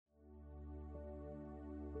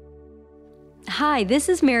Hi, this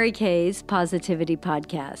is Mary Kay's Positivity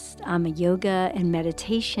Podcast. I'm a yoga and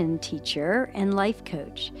meditation teacher and life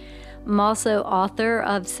coach. I'm also author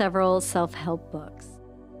of several self-help books.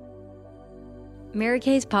 Mary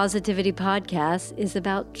Kay's Positivity Podcast is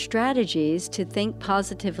about strategies to think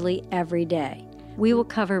positively every day. We will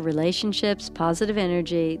cover relationships, positive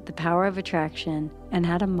energy, the power of attraction, and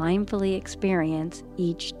how to mindfully experience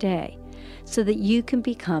each day so that you can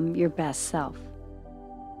become your best self.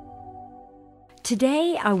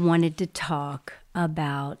 Today, I wanted to talk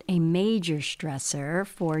about a major stressor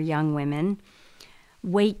for young women,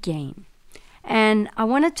 weight gain. And I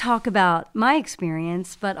want to talk about my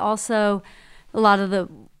experience, but also a lot of the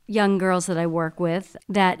young girls that I work with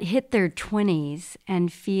that hit their 20s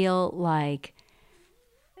and feel like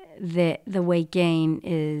the weight gain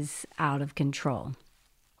is out of control.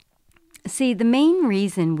 See, the main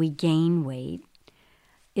reason we gain weight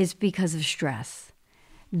is because of stress.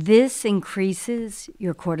 This increases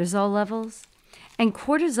your cortisol levels, and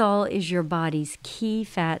cortisol is your body's key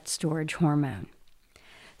fat storage hormone.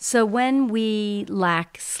 So when we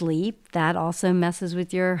lack sleep, that also messes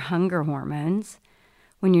with your hunger hormones.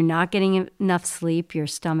 When you're not getting enough sleep, your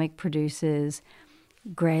stomach produces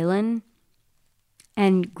ghrelin,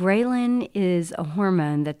 and ghrelin is a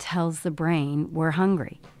hormone that tells the brain we're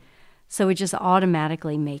hungry. So it just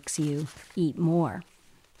automatically makes you eat more.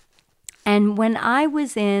 And when I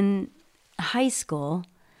was in high school,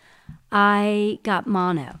 I got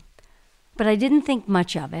mono, but I didn't think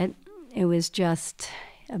much of it. It was just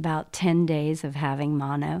about 10 days of having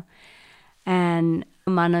mono. And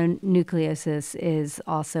mononucleosis is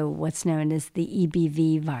also what's known as the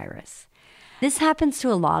EBV virus. This happens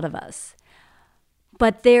to a lot of us.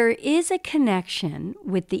 But there is a connection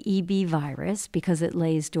with the EB virus because it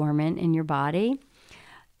lays dormant in your body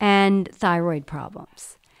and thyroid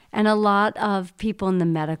problems. And a lot of people in the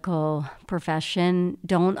medical profession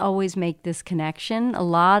don't always make this connection. A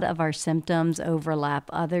lot of our symptoms overlap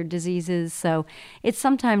other diseases, so it's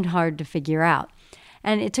sometimes hard to figure out.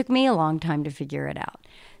 And it took me a long time to figure it out.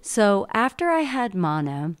 So after I had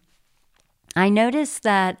mono, I noticed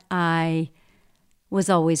that I was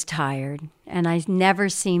always tired, and I never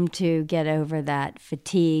seemed to get over that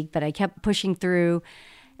fatigue, but I kept pushing through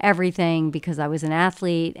everything because I was an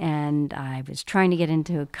athlete and I was trying to get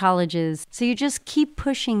into colleges. So you just keep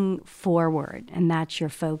pushing forward, and that's your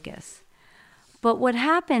focus. But what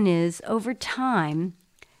happened is over time,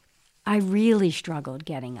 I really struggled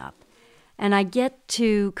getting up. And I get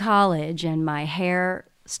to college and my hair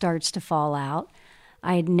starts to fall out.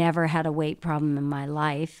 I had never had a weight problem in my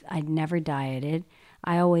life. I'd never dieted.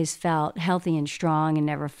 I always felt healthy and strong and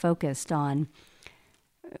never focused on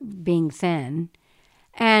being thin.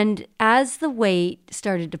 And as the weight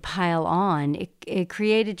started to pile on, it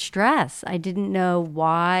created stress. I didn't know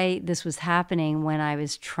why this was happening when I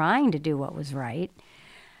was trying to do what was right.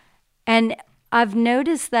 And I've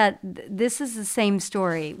noticed that this is the same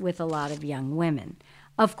story with a lot of young women.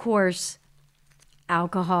 Of course,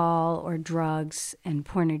 alcohol or drugs and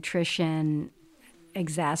poor nutrition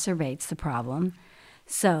exacerbates the problem.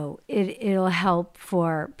 So it'll help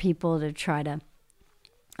for people to try to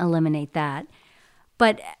eliminate that.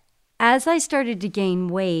 But as I started to gain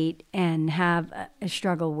weight and have a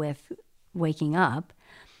struggle with waking up,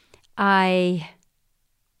 I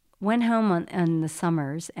went home in the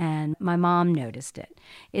summers and my mom noticed it.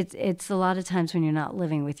 It's a lot of times when you're not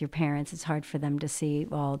living with your parents, it's hard for them to see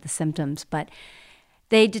all the symptoms. But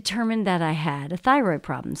they determined that I had a thyroid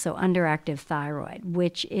problem, so underactive thyroid,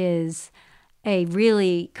 which is a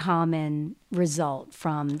really common result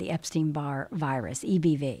from the Epstein-Barr virus,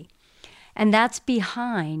 EBV. And that's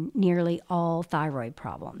behind nearly all thyroid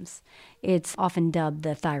problems. It's often dubbed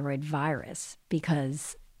the thyroid virus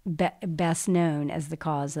because best known as the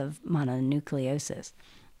cause of mononucleosis.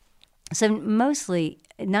 So mostly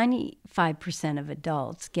 95% of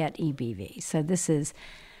adults get EBV. So this is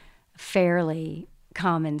a fairly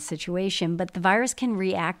common situation, but the virus can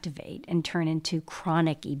reactivate and turn into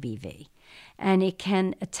chronic EBV. And it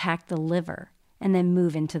can attack the liver and then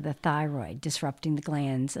move into the thyroid, disrupting the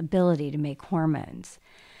gland's ability to make hormones.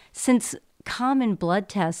 Since common blood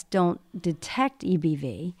tests don't detect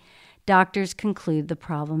EBV, doctors conclude the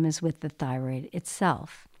problem is with the thyroid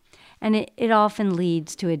itself. And it often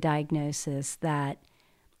leads to a diagnosis that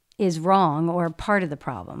is wrong or part of the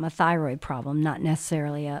problem, a thyroid problem, not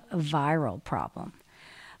necessarily a viral problem.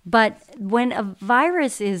 But when a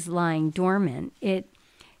virus is lying dormant, it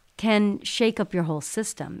can shake up your whole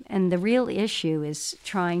system. And the real issue is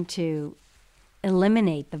trying to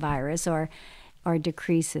eliminate the virus or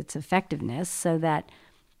decrease its effectiveness so that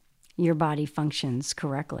your body functions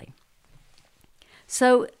correctly.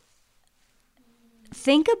 So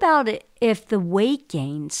think about it if the weight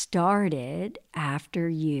gain started after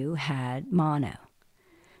you had mono,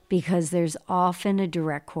 because there's often a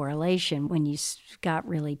direct correlation when you got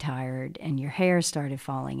really tired and your hair started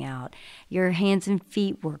falling out, your hands and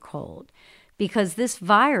feet were cold, because this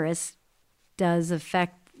virus does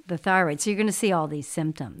affect the thyroid. So you're going to see all these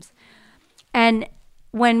symptoms. And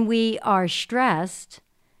when we are stressed,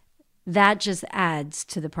 that just adds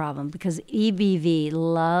to the problem, because EBV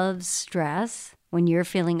loves stress. When you're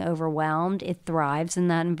feeling overwhelmed, it thrives in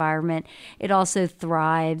that environment. It also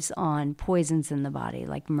thrives on poisons in the body,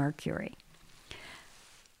 like mercury.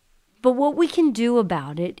 But what we can do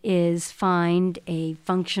about it is find a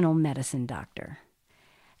functional medicine doctor.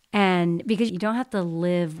 And because you don't have to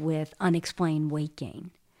live with unexplained weight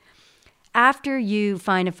gain. After you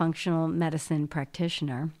find a functional medicine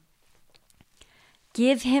practitioner,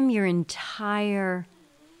 give him your entire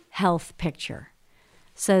health picture.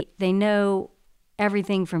 So they know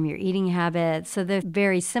everything from your eating habits. So they're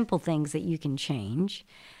very simple things that you can change.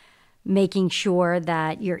 Making sure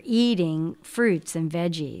that you're eating fruits and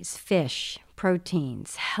veggies, fish,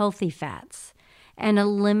 proteins, healthy fats, and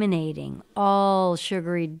eliminating all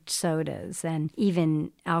sugary sodas and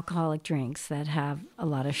even alcoholic drinks that have a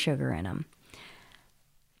lot of sugar in them.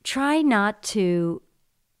 Try not to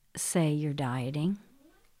say you're dieting.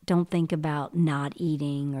 Don't think about not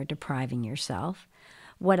eating or depriving yourself.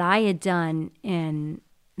 What I had done in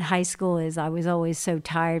high school is I was always so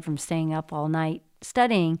tired from staying up all night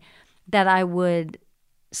studying that I would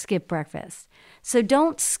skip breakfast. So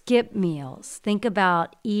don't skip meals. Think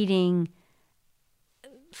about eating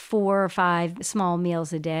 4 or 5 small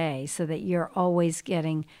meals a day so that you're always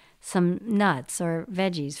getting some nuts or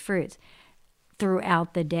veggies, fruits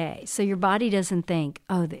throughout the day. So your body doesn't think,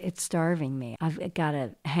 oh, it's starving me. I've got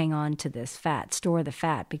to hang on to this fat, store the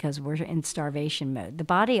fat, because we're in starvation mode. The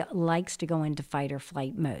body likes to go into fight or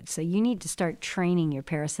flight mode. So you need to start training your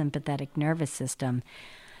parasympathetic nervous system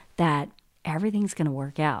that everything's going to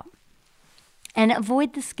work out. And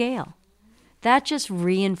avoid the scale. That just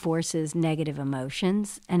reinforces negative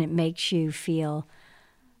emotions, and it makes you feel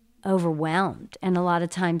overwhelmed. And a lot of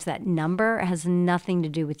times that number has nothing to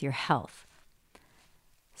do with your health.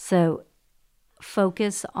 So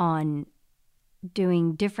focus on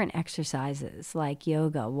doing different exercises like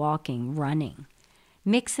yoga, walking, running.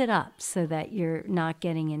 Mix it up so that you're not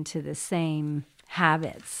getting into the same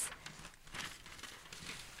habits.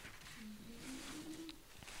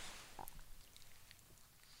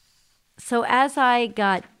 So as I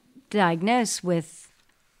got diagnosed with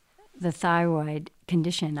the thyroid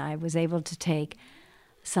condition, I was able to take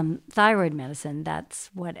some thyroid medicine.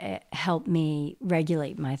 That's what helped me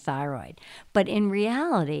regulate my thyroid. But in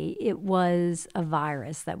reality, it was a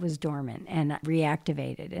virus that was dormant and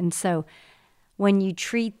reactivated. And so when you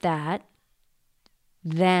treat that,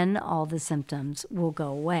 then all the symptoms will go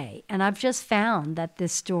away. And I've just found that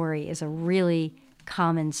this story is a really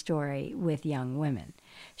common story with young women.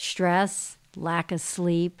 Stress, lack of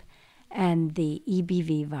sleep, and the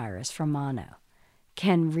EBV virus from mono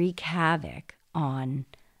can wreak havoc on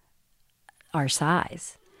our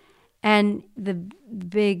size. And the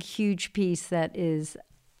big, huge piece that is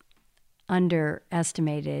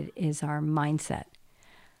underestimated is our mindset.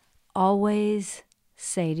 Always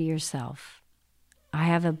say to yourself, I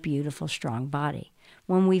have a beautiful, strong body.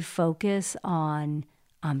 When we focus on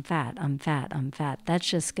I'm fat, that's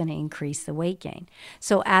just going to increase the weight gain.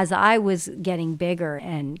 So as I was getting bigger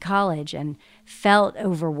in college and felt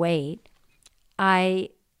overweight, I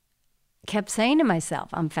kept saying to myself,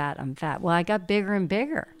 I'm fat. Well, I got bigger and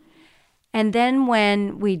bigger. And then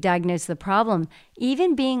when we diagnosed the problem,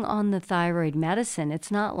 even being on the thyroid medicine,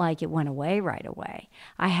 it's not like it went away right away.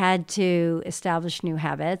 I had to establish new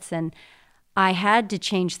habits, and I had to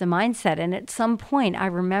change the mindset. And at some point, I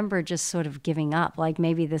remember just sort of giving up, like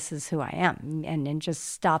maybe this is who I am, and just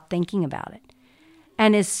stop thinking about it.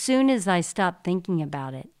 And as soon as I stopped thinking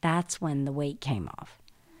about it, that's when the weight came off.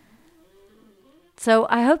 So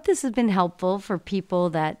I hope this has been helpful for people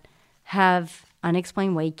that have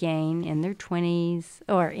unexplained weight gain in their 20s,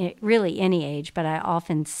 or really any age, but I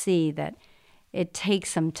often see that it takes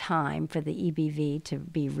some time for the EBV to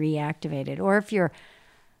be reactivated. Or if your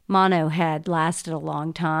mono had lasted a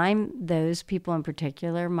long time, those people in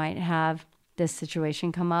particular might have this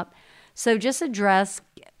situation come up. So just address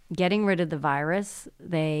getting rid of the virus.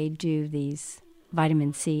 They do these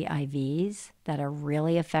vitamin C IVs that are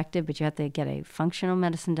really effective, but you have to get a functional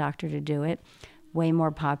medicine doctor to do it. Way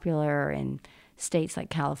more popular in states like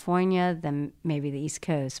California than maybe the East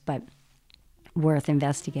Coast, but worth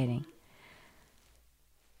investigating.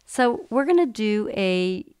 So we're going to do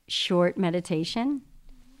a short meditation.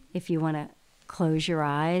 If you want to close your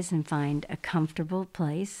eyes and find a comfortable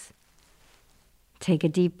place. Take a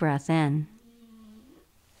deep breath in.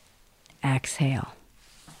 Exhale.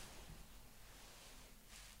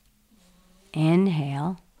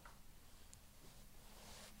 Inhale.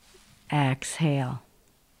 Exhale.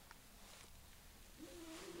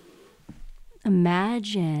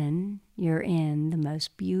 Imagine you're in the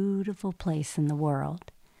most beautiful place in the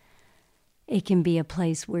world. It can be a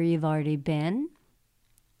place where you've already been,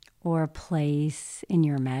 or a place in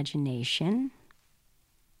your imagination.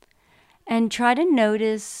 And try to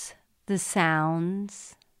notice the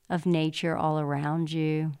sounds of nature all around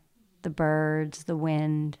you, the birds, the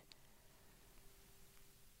wind.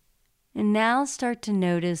 And now start to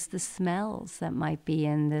notice the smells that might be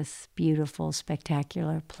in this beautiful,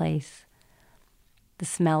 spectacular place. The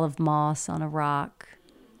smell of moss on a rock,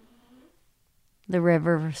 the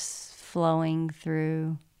river flowing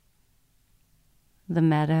through the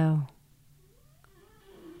meadow.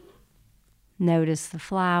 Notice the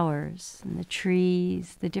flowers and the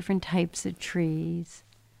trees, the different types of trees,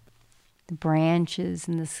 the branches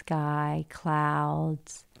in the sky,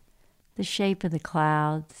 clouds, the shape of the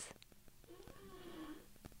clouds.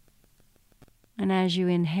 And as you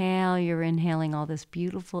inhale, you're inhaling all this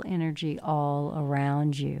beautiful energy all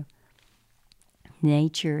around you.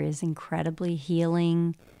 Nature is incredibly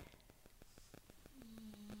healing,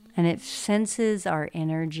 and it senses our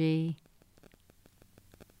energy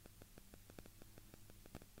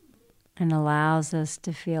and allows us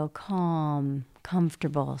to feel calm,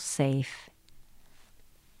 comfortable, safe.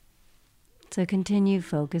 So continue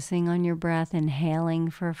focusing on your breath, inhaling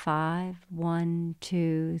for 5. 1,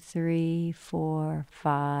 2, 3, 4,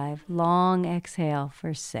 5. Long exhale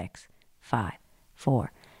for 6, 5,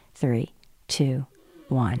 4, 3, 2,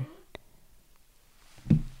 1.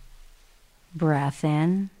 Breath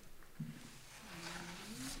in.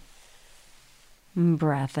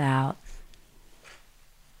 Breath out.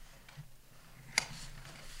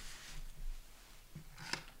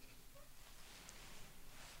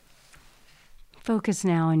 Focus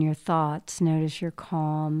now on your thoughts. Notice your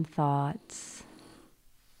calm thoughts.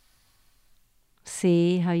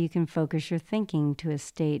 See how you can focus your thinking to a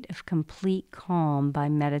state of complete calm by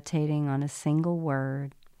meditating on a single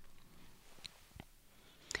word.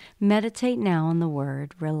 Meditate now on the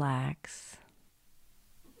word relax.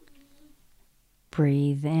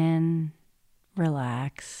 Breathe in,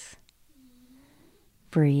 relax.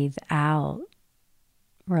 Breathe out,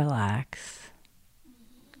 relax.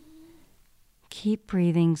 Keep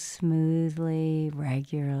breathing smoothly,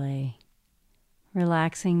 regularly,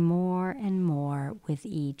 relaxing more and more with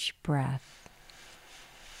each breath.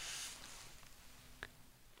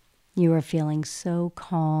 You are feeling so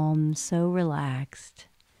calm, so relaxed,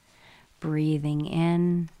 breathing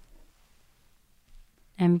in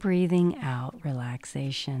and breathing out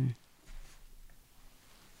relaxation.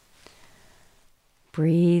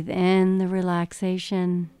 Breathe in the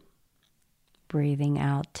relaxation, breathing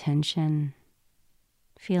out tension.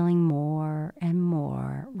 Feeling more and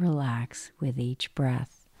more relaxed with each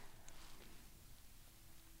breath.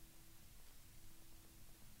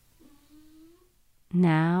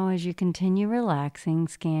 Now, as you continue relaxing,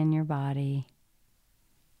 scan your body.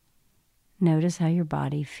 Notice how your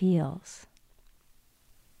body feels.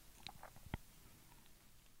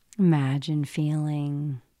 Imagine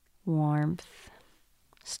feeling warmth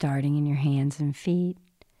starting in your hands and feet.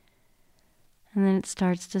 And then it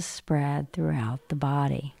starts to spread throughout the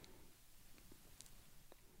body.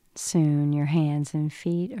 Soon your hands and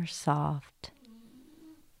feet are soft,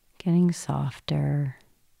 getting softer.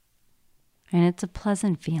 And it's a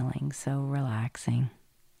pleasant feeling, so relaxing.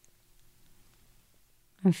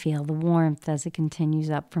 And feel the warmth as it continues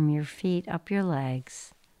up from your feet, up your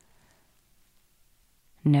legs.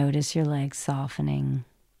 Notice your legs softening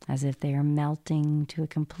as if they are melting to a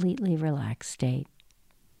completely relaxed state.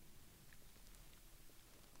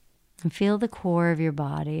 And feel the core of your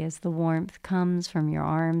body as the warmth comes from your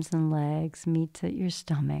arms and legs, meets at your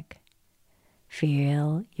stomach.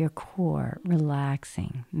 Feel your core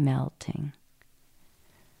relaxing, melting.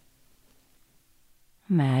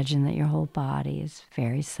 Imagine that your whole body is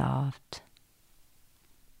very soft.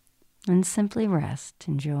 And simply rest,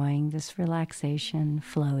 enjoying this relaxation,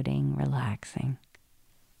 floating, relaxing.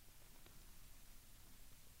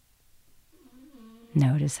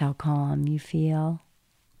 Notice how calm you feel.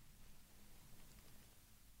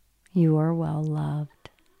 You are well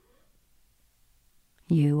loved.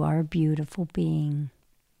 You are a beautiful being,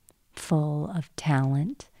 full of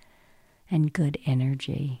talent and good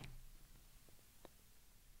energy.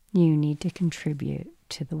 You need to contribute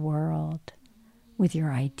to the world with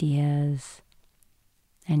your ideas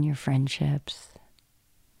and your friendships.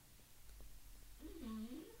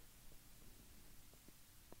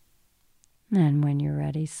 And when you're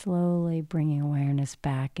ready, slowly bringing awareness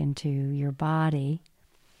back into your body,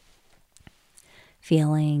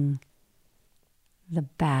 feeling the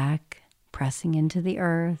back pressing into the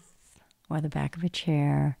earth or the back of a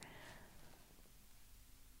chair.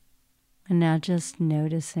 And now just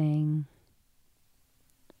noticing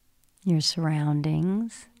your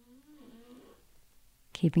surroundings,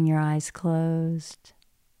 keeping your eyes closed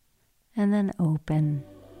and then open.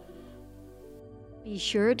 Be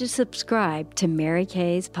sure to subscribe to Mary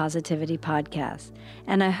Kay's Positivity Podcast,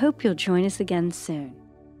 and I hope you'll join us again soon.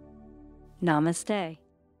 Namaste.